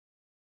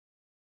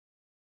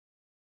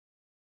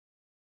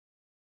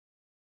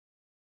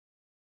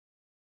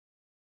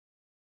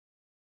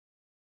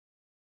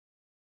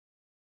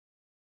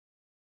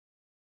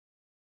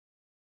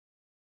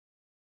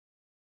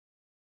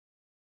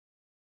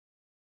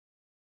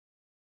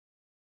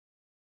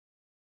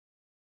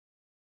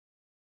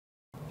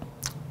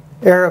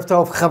Erev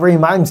Tov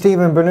Chavrim, I'm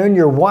Stephen Benoon.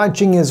 You're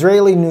watching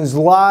Israeli News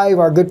Live.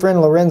 Our good friend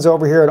Lorenzo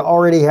over here had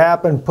already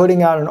happened,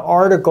 putting out an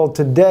article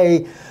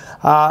today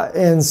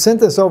and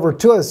sent this over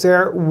to us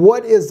there.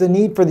 What is the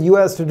need for the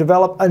U.S. to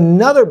develop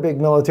another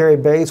big military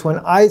base when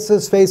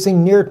ISIS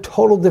facing near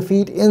total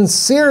defeat in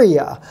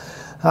Syria?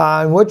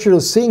 And what you're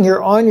seeing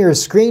here on your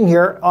screen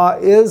here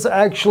is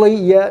actually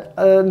yet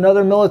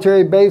another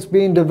military base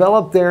being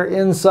developed there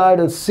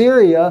inside of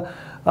Syria.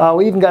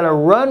 We even got a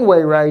runway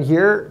right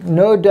here.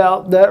 No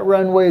doubt that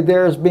runway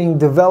there is being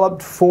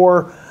developed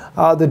for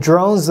the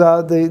drones,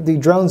 the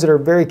drones that are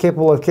very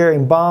capable of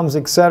carrying bombs,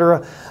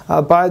 etc.,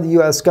 by the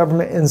U.S.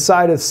 government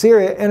inside of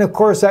Syria. And of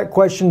course, that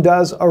question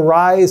does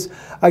arise.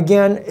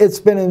 Again, it's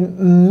been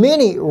in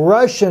many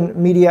Russian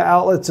media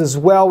outlets as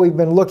well. We've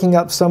been looking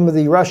up some of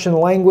the Russian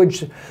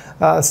language,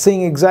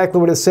 seeing exactly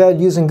what it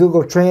said, using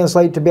Google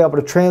Translate to be able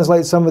to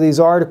translate some of these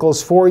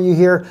articles for you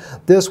here.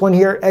 This one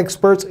here,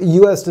 experts,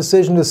 U.S.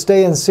 decision to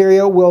stay in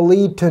Syria will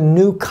lead to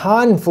new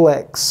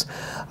conflicts.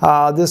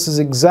 This is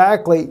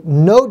exactly,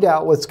 no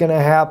doubt, what's going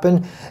to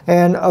happen.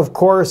 And of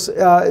course,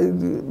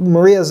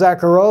 Maria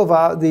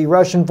Zakharova, the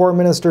Russian foreign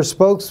ministry's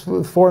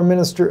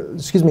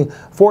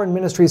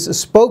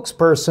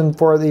spokesperson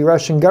for the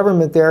Russian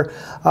government there,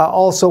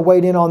 also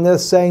weighed in on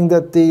this, saying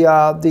that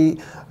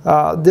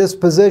this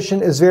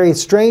position is very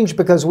strange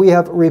because we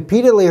have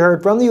repeatedly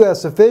heard from the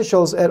U.S.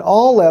 officials at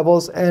all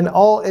levels and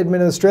all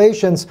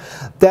administrations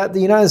that the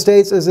United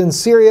States is in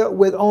Syria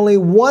with only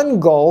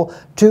one goal: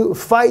 to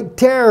fight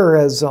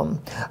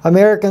terrorism.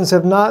 Americans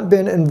have not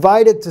been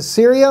invited to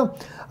Syria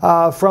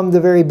from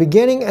the very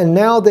beginning, and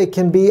now they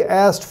can be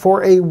asked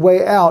for a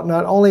way out,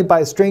 not only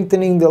by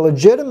strengthening the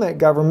legitimate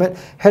government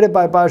headed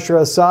by Bashar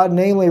Assad,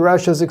 namely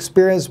Russia's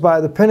experienced by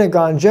the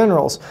Pentagon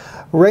generals.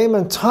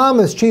 Raymond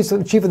Thomas, chief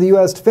of the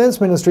U.S.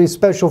 Defense Ministry's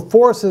Special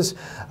Forces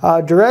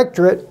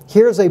Directorate,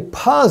 here's a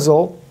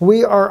puzzle.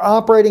 We are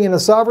operating in a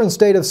sovereign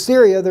state of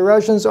Syria. The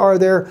Russians are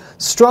their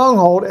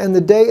stronghold, and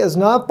the day is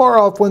not far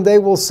off when they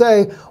will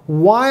say,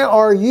 "Why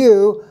are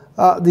you,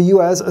 the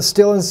U.S.,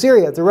 still in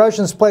Syria?" If the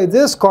Russians play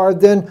this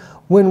card, then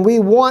when we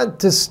want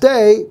to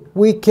stay,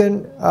 we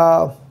can,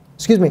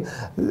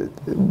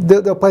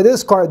 they'll play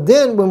this card.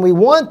 Then when we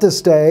want to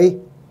stay,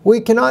 we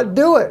cannot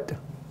do it.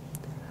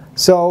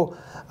 So,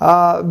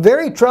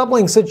 very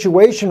troubling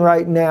situation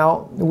right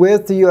now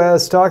with the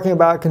U.S. talking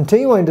about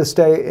continuing to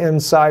stay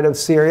inside of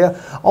Syria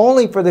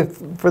only for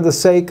the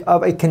sake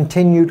of a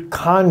continued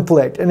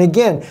conflict. And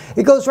again,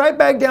 it goes right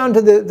back down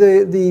to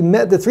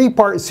the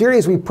three-part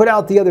series we put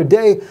out the other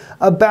day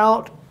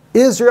about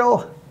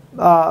Israel,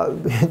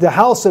 the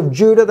house of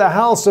Judah, the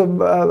house of,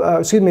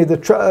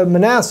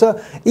 Manasseh,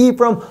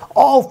 Ephraim,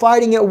 all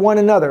fighting at one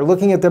another,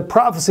 looking at the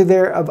prophecy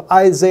there of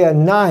Isaiah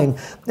 9.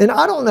 And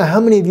I don't know how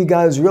many of you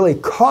guys really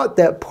caught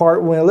that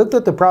part when I looked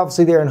at the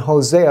prophecy there in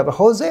Hosea. But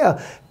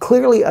Hosea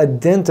clearly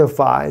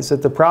identifies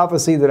that the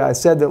prophecy that I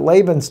said that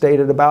Laban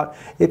stated about,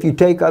 if you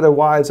take other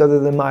wives other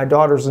than my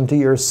daughters unto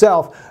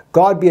yourself,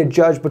 God be a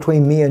judge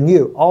between me and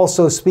you.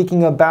 Also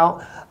speaking about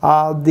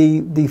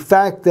the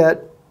fact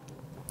that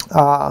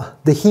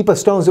the heap of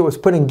stones that was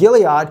put in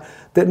Gilead,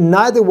 that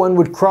neither one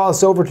would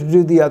cross over to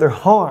do the other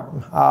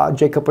harm.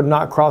 Jacob would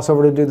not cross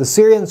over to do the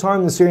Syrians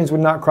harm. The Syrians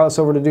would not cross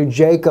over to do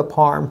Jacob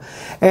harm.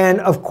 And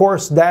of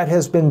course, that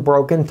has been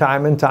broken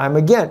time and time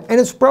again. And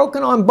it's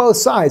broken on both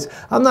sides.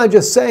 I'm not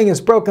just saying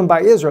it's broken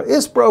by Israel.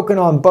 It's broken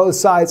on both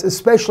sides,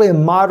 especially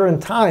in modern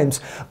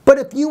times. But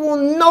if you will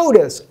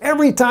notice,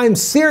 every time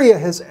Syria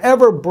has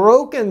ever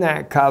broken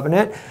that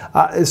covenant,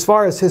 as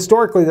far as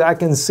historically that I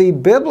can see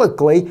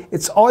biblically,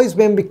 it's always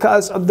been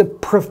because of the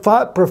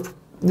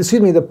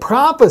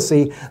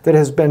prophecy that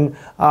has been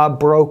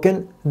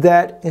broken,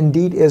 that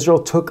indeed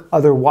Israel took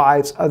other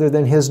wives other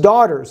than his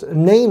daughters,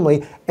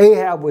 namely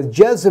Ahab with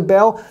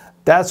Jezebel.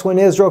 That's when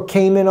Israel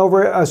came in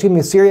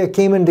Syria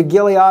came into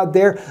Gilead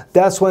there.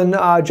 That's when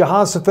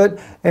Jehoshaphat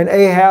and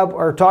Ahab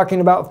are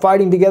talking about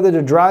fighting together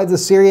to drive the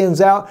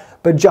Syrians out.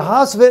 But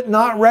Jehoshaphat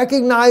not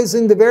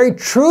recognizing the very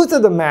truth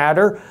of the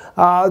matter,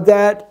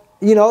 that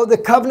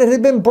the covenant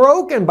had been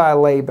broken by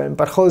Laban,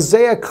 but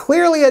Hosea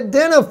clearly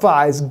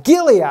identifies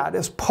Gilead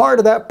as part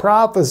of that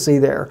prophecy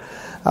there.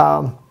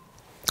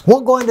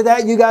 Won't go into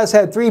that. You guys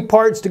had 3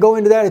 parts to go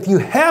into that. If you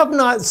have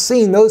not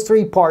seen those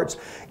 3 parts,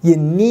 you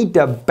need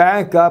to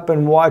back up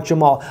and watch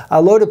them all. I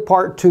loaded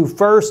part 2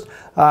 first.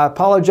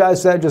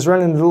 Apologize for that. Just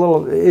running into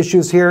little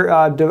issues here,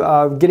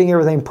 getting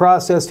everything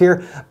processed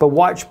here. But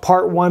watch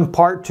part 1,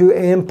 part 2,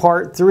 and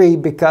part 3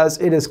 because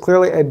it is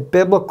clearly a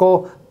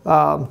biblical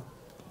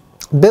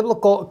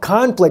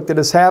conflict that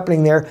is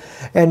happening there.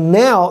 And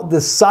now the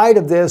side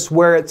of this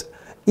where it's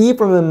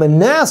Ephraim and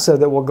Manasseh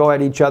that will go at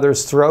each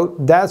other's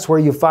throat, that's where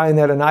you find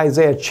that in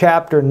Isaiah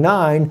chapter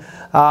 9.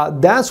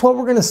 That's what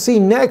we're going to see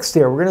next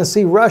here. We're going to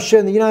see Russia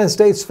and the United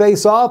States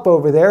face off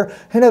over there,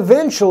 and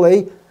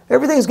eventually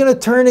everything's going to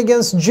turn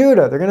against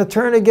Judah. They're going to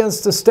turn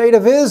against the state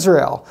of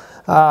Israel.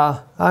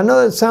 I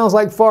know that sounds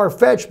like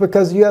far-fetched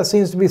because the U.S.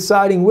 seems to be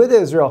siding with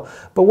Israel.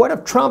 But what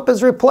if Trump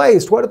is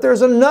replaced? What if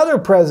there's another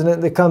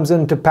president that comes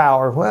into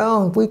power?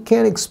 Well, we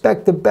can't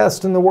expect the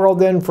best in the world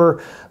then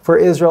for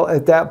Israel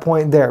at that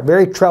point there.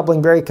 Very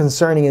troubling, very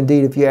concerning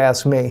indeed, if you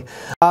ask me.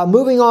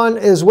 Moving on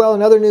as well,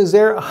 in other news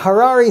there,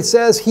 Harari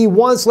says he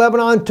wants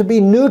Lebanon to be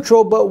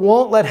neutral but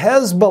won't let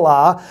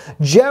Hezbollah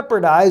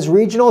jeopardize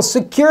regional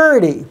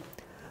security.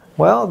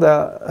 Well,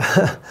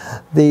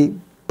 the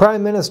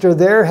Prime Minister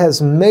there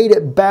has made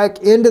it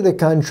back into the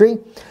country,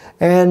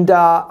 and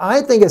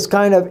I think it's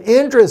kind of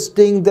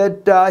interesting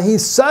that he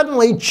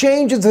suddenly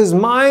changes his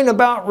mind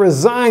about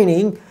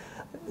resigning.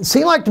 It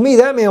seemed like to me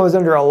that man was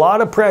under a lot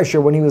of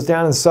pressure when he was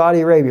down in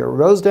Saudi Arabia.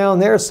 Goes down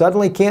there,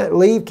 suddenly can't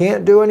leave,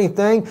 can't do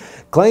anything,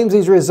 claims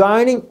he's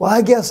resigning. Well,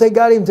 I guess they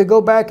got him to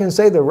go back and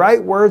say the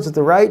right words at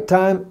the right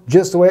time,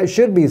 just the way it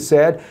should be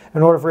said,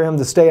 in order for him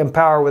to stay in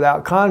power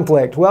without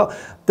conflict. Well,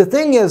 the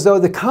thing is, though,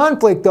 the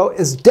conflict, though,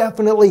 is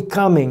definitely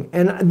coming.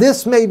 And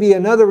this may be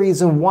another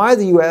reason why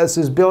the U.S.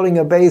 is building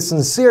a base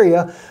in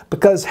Syria,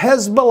 because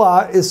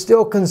Hezbollah is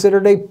still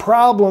considered a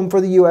problem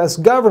for the U.S.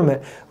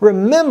 government.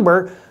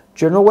 Remember,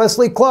 General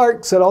Wesley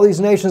Clark said all these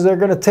nations they're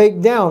going to take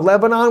down.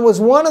 Lebanon was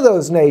one of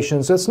those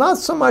nations. So it's not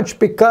so much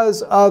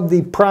because of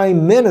the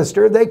prime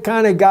minister. They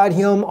kind of got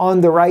him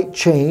on the right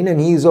chain and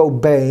he's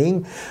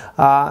obeying.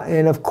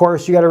 And of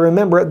course, you got to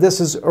remember,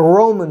 this is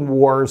Roman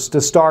wars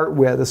to start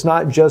with. It's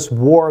not just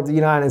war of the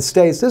United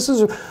States.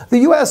 The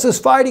U.S. is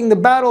fighting the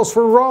battles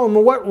for Rome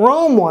and what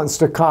Rome wants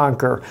to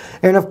conquer.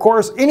 And of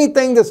course,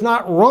 anything that's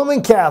not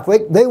Roman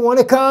Catholic, they want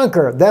to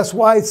conquer. That's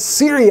why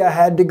Syria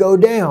had to go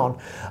down.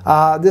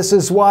 This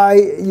is why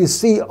you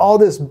see all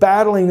this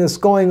battling that's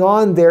going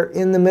on there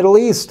in the Middle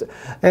East.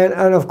 And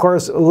of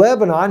course,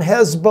 Lebanon,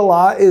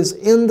 Hezbollah is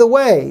in the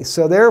way.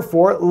 So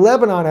therefore,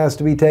 Lebanon has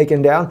to be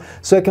taken down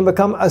so it can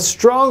become a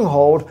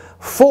stronghold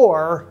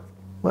for,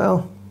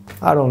 well,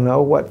 I don't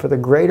know, what, for the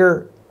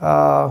greater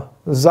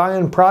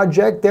Zion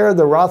project there,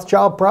 the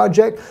Rothschild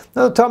project.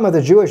 I'm not talking about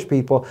the Jewish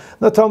people. I'm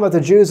not talking about the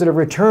Jews that have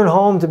returned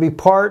home to be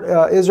part,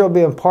 Israel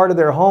being part of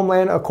their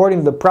homeland according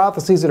to the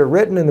prophecies that are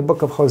written in the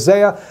book of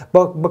Hosea,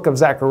 book of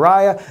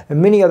Zechariah,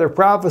 and many other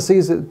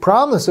prophecies that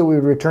promise that we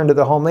would return to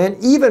the homeland.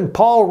 Even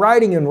Paul,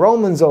 writing in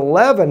Romans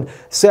 11,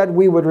 said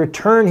we would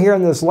return here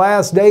in this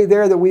last day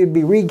there, that we would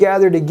be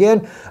regathered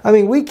again. I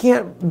mean, we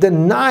can't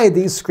deny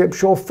these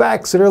scriptural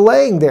facts that are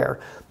laying there.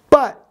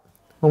 But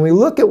when we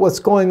look at what's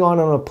going on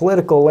a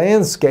political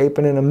landscape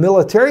and in a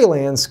military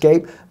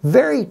landscape,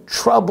 very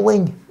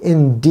troubling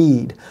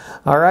indeed.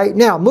 All right,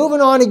 now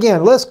moving on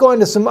again, let's go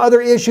into some other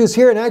issues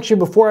here. And actually,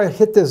 before I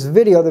hit this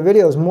video, the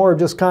video is more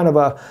just kind of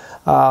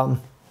a,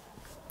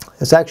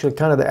 it's actually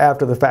kind of the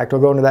after the fact. I'll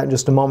go into that in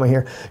just a moment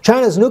here.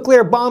 China's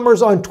nuclear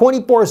bombers on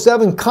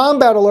 24/7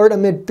 combat alert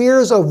amid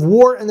fears of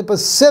war in the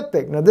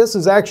Pacific. Now, this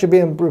is actually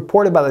being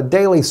reported by the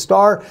Daily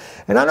Star.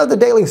 And I know the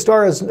Daily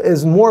Star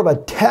is more of a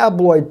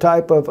tabloid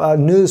type of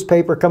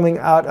newspaper coming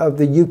out of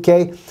the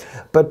UK.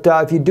 But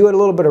if you do a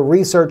little bit of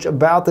research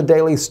about the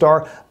Daily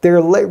Star,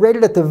 they're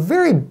rated at the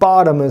very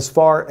bottom as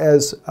far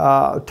as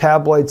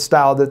tabloid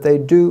style, that they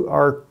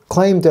are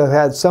claimed to have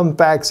had some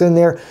facts in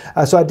there.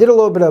 So I did a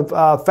little bit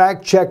of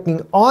fact checking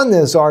on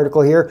this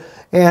article here,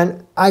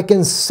 and I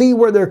can see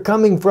where they're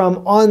coming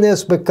from on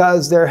this,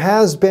 because there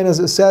has been, as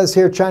it says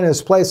here, China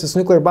has placed its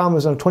nuclear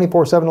bombers on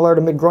 24/7 alert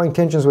amid growing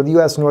tensions with the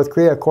U.S. and North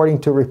Korea, according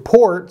to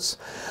reports.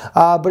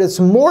 But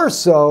it's more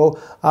so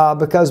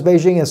because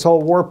Beijing has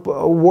whole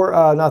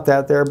not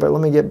that there, but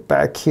let me get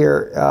back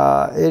here.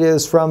 It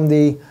is from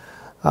the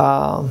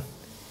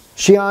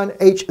Xi'an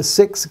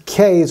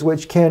H-6Ks,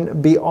 which can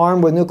be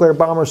armed with nuclear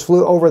bombers,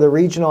 flew over the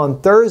region on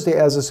Thursday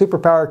as the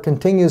superpower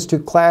continues to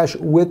clash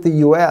with the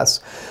U.S.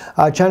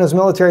 China's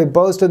military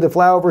boasted the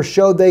flyovers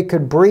showed they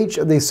could breach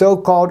the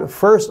so-called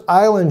First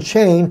Island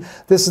chain.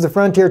 This is the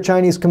frontier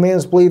Chinese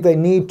commands believe they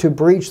need to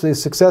breach to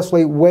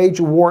successfully wage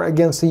war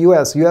against the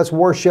U.S. U.S.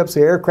 warships,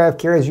 the aircraft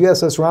carriers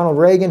USS Ronald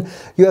Reagan,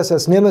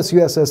 USS Nimitz,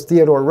 USS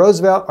Theodore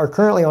Roosevelt are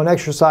currently on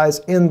exercise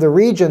in the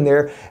region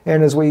there.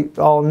 And as we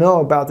all know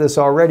about this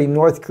already,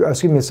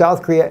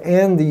 South Korea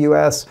and the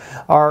U.S.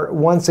 are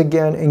once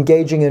again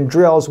engaging in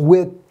drills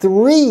with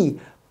 3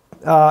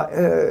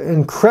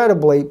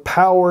 incredibly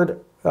powered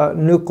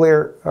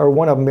nuclear, or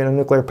one of them being a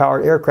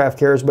nuclear-powered aircraft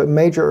carriers, but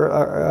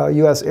major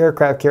U.S.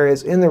 aircraft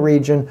carriers in the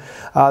region.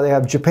 They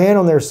have Japan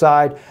on their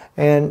side,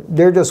 and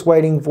they're just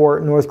waiting for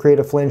North Korea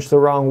to flinch the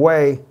wrong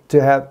way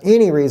to have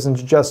any reason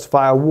to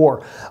justify a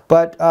war.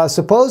 But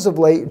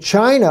supposedly,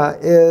 China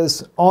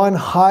is on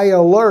high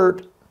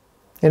alert,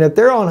 and if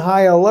they're on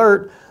high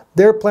alert,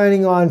 they're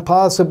planning on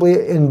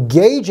possibly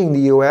engaging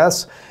the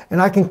U.S.,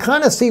 and I can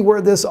kind of see where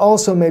this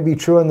also may be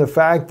true in the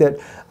fact that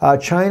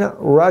China,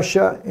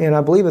 Russia, and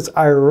I believe it's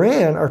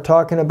Iran are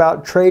talking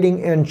about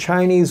trading in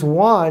Chinese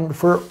yuan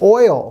for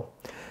oil.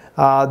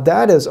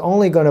 that is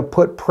only going to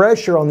put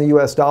pressure on the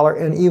U.S. dollar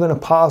and even a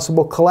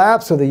possible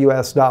collapse of the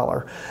U.S.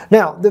 dollar.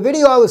 Now, the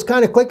video I was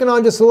kind of clicking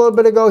on just a little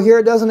bit ago here,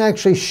 it doesn't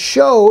actually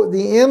show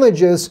the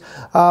images,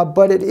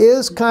 but it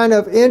is kind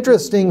of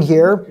interesting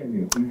here.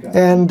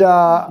 And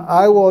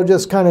I will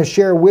just kind of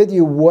share with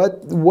you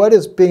what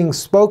is being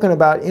spoken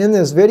about in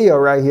this video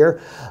right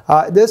here.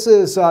 This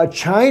is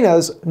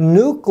China's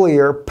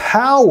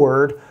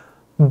nuclear-powered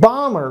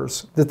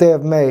bombers that they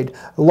have made,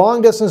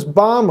 long-distance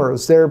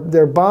bombers. They're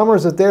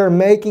bombers that they're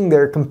making.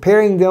 They're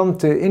comparing them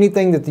to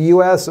anything that the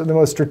U.S., the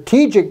most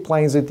strategic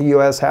planes that the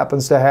U.S.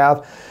 happens to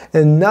have,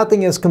 and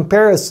nothing is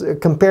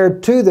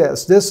compared to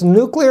this. This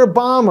nuclear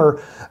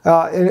bomber,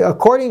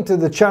 according to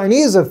the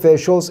Chinese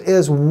officials,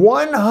 is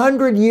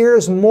 100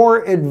 years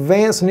more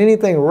advanced than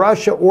anything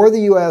Russia or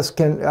the U.S.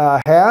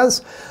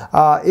 has.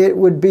 It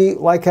would be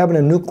like having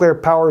a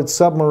nuclear-powered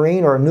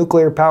submarine or a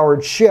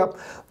nuclear-powered ship.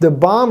 The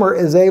bomber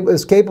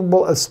is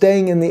capable of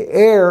staying in the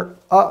air.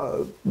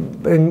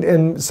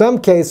 In some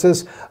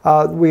cases,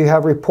 we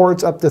have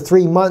reports up to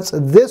 3 months.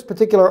 This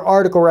particular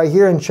article right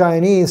here in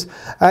Chinese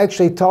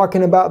actually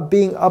talking about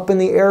being up in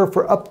the air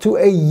for up to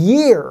a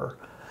year.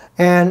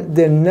 And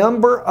the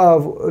number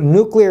of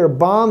nuclear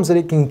bombs that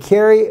it can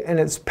carry and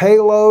its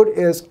payload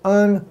is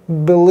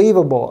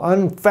unbelievable,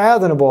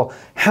 unfathomable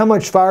how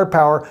much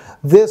firepower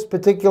this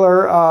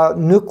particular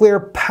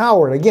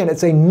nuclear-powered, again,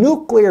 it's a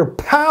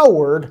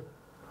nuclear-powered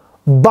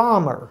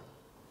bomber.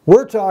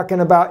 We're talking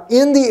about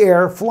in the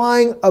air,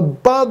 flying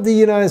above the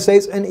United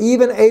States, and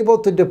even able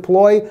to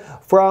deploy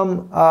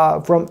from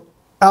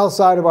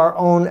outside of our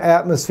own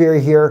atmosphere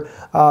here,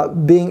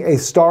 being a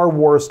Star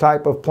Wars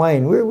type of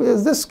plane.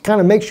 This kind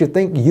of makes you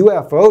think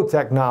UFO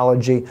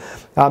technology.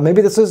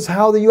 Maybe this is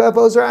how the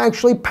UFOs are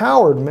actually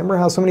powered. Remember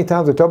how so many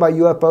times we talk about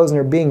UFOs and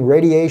there being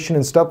radiation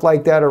and stuff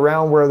like that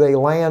around where they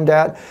land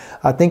at?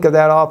 I think of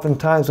that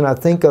oftentimes when I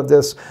think of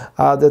this,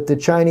 that the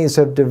Chinese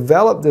have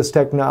developed this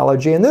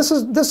technology. And this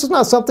is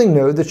not something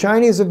new. The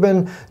Chinese have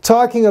been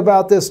talking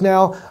about this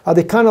now.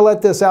 They kind of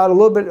let this out a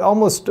little bit,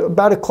 almost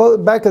about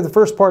back at the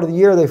first part of the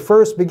year. They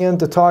first began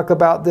to talk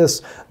about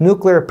this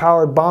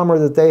nuclear-powered bomber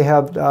that they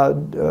have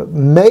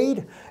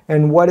made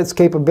and what its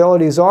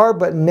capabilities are,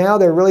 but now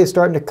they're really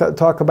starting to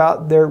talk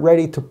about they're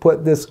ready to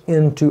put this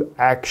into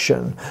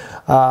action.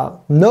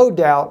 No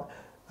doubt,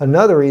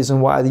 another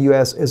reason why the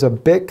U.S. is a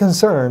bit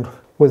concerned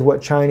with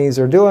what Chinese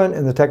are doing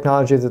and the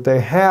technology that they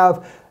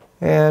have,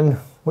 and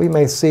we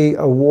may see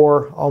a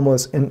war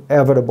almost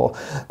inevitable.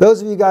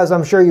 Those of you guys,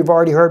 I'm sure you've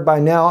already heard by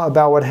now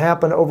about what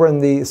happened over in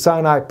the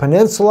Sinai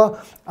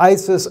Peninsula.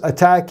 ISIS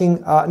attacking,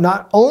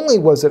 not only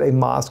was it a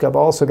mosque, I've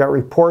also got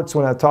reports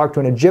when I talked to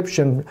an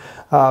Egyptian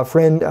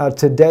friend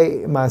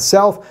today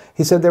myself,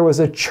 he said there was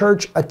a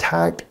church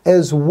attacked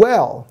as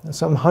well.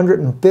 Some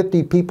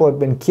 150 people have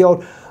been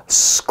killed.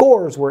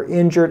 Scores were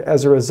injured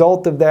as a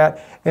result of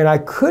that, and I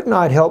could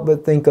not help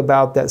but think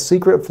about that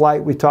secret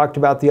flight we talked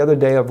about the other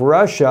day of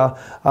Russia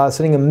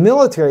sending a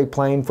military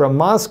plane from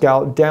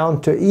Moscow down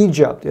to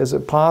Egypt. Is it a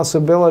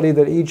possibility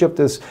that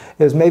Egypt is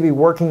maybe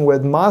working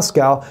with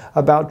Moscow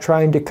about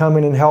trying to come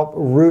in and help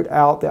root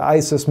out the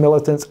ISIS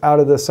militants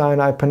out of the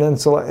Sinai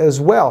Peninsula as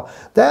well?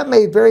 That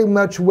may very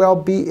much well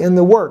be in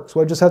the works.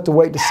 We'll just have to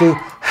wait to see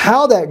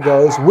how that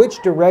goes,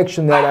 which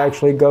direction that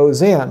actually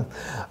goes in.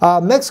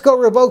 Mexico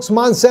revokes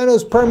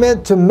Monsanto's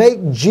permit to make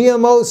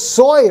GMO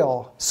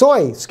soy.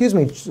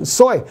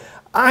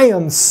 I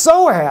am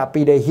so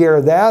happy to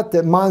hear that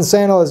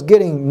Monsanto is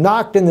getting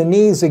knocked in the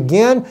knees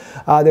again.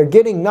 They're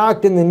getting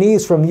knocked in the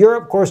knees from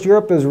Europe. Of course,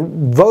 Europe has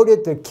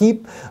voted to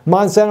keep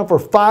Monsanto for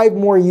 5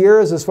 more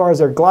years as far as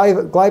their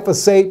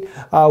glyphosate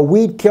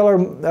weed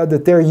killer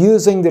that they're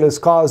using that is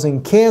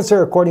causing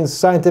cancer, according to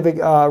scientific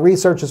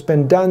research that's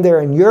been done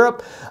there in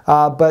Europe.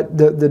 But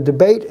the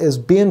debate is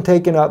being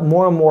taken up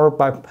more and more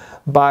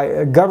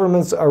by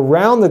governments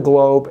around the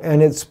globe,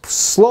 and it's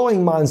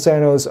slowing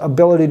Monsanto's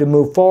ability to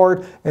move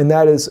forward, and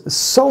that is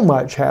so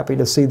much happy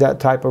to see that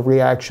type of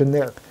reaction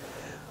there.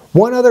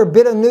 One other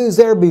bit of news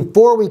there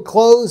before we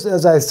close.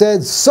 As I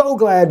said, so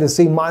glad to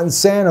see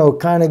Monsanto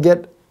kind of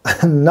get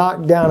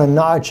knocked down a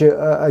notch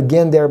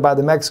again there by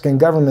the Mexican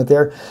government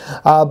there.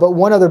 But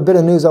one other bit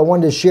of news I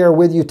wanted to share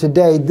with you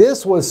today.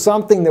 This was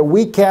something that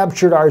we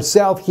captured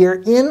ourselves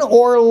here in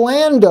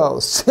Orlando,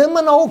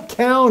 Seminole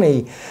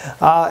County.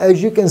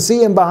 As you can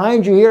see in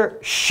behind you here,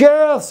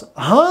 Sheriff's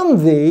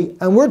Humvee,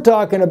 and we're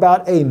talking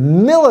about a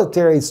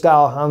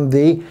military-style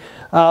Humvee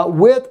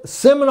with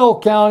Seminole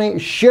County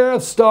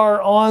Sheriff's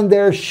Star on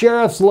there,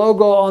 Sheriff's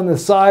logo on the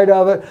side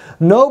of it,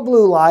 no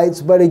blue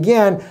lights, but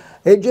again,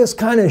 it just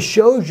kind of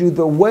shows you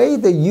the way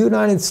the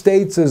United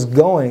States is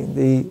going.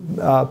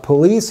 The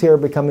police here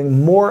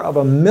becoming more of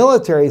a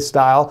military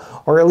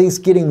style, or at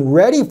least getting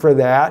ready for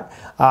that.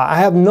 I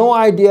have no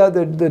idea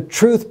the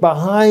truth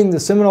behind the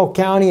Seminole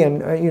County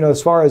and,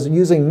 as far as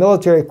using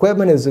military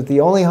equipment. Is it the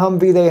only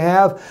Humvee they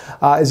have?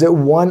 Is it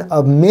one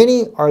of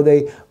many? Are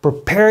they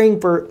preparing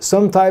for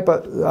some type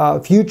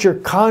of future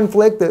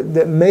conflict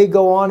that may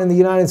go on in the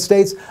United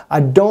States. I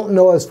don't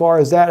know as far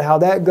as that, how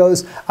that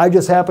goes. I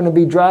just happened to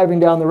be driving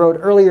down the road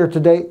earlier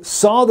today,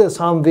 saw this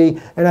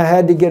Humvee, and I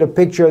had to get a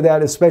picture of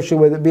that, especially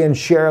with it being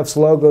sheriff's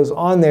logos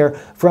on there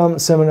from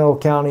Seminole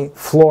County,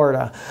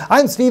 Florida.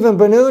 I'm Stephen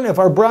Benoon. If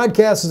our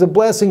broadcast is a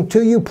blessing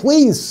to you,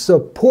 please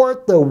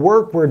support the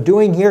work we're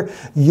doing here.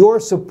 Your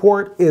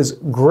support is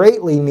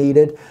greatly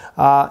needed.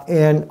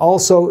 And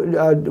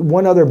also,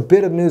 one other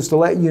bit of news to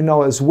let you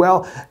know as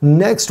well.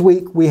 Next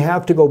week, we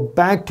have to go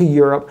back to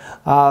Europe.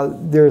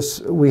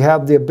 We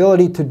have the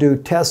ability to do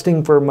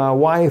testing for my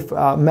wife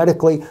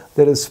medically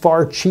that is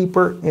far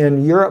cheaper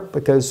in Europe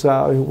because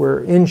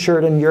we're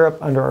insured in Europe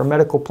under our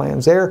medical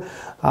plans there,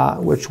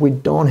 which we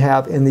don't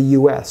have in the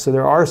U.S. So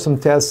there are some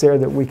tests there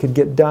that we could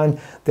get done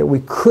that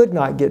we could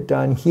not get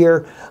done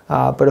here.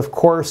 But of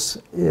course,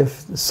 if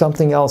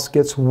something else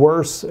gets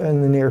worse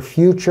in the near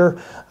future,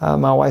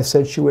 my wife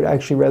said she would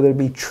actually rather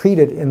be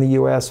treated in the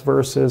U.S.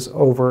 versus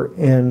over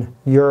in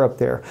Europe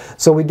there.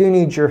 So we do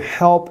need your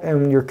help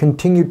and your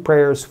continued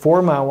prayers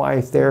for my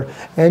wife there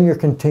and your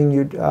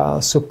continued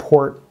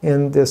support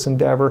in this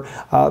endeavor.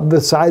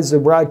 Besides the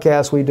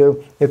broadcast we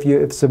do, if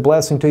it's a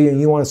blessing to you and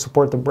you want to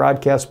support the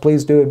broadcast,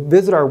 please do it.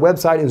 Visit our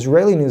website,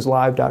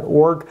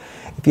 IsraeliNewsLive.org.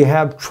 If you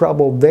have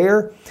trouble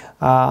there,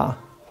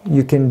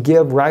 you can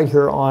give right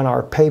here on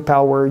our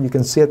PayPal, where you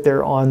can see it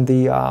there on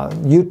the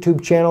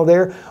YouTube channel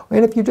there.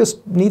 And if you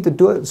just need to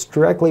do it, it's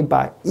directly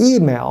by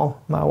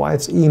email, my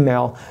wife's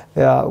email,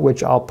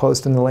 which I'll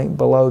post in the link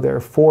below there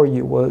for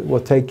you,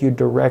 will take you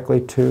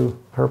directly to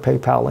her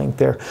PayPal link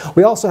there.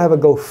 We also have a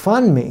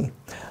GoFundMe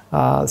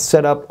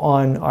set up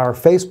on our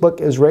Facebook,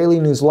 Israeli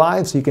News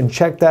Live, so you can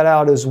check that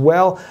out as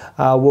well.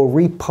 We'll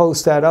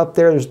repost that up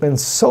there. There's been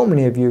so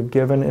many of you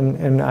given,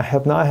 and I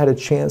have not had a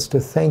chance to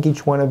thank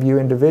each one of you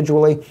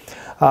individually.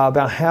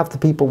 About half the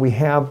people we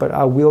have, but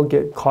I will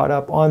get caught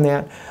up on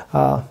that.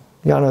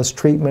 Yana's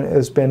treatment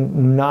has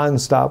been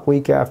non-stop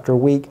week after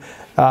week,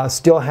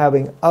 still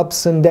having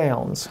ups and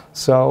downs.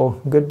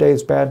 So good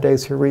days, bad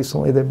days here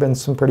recently. There have been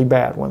some pretty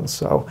bad ones.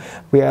 So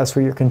we ask for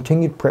your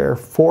continued prayer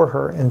for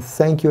her, and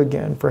thank you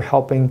again for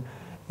helping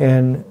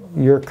in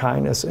your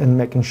kindness and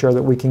making sure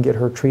that we can get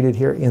her treated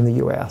here in the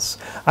U.S.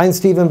 I'm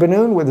Stephen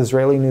Benoon with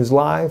Israeli News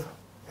Live.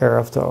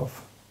 Erev Tov.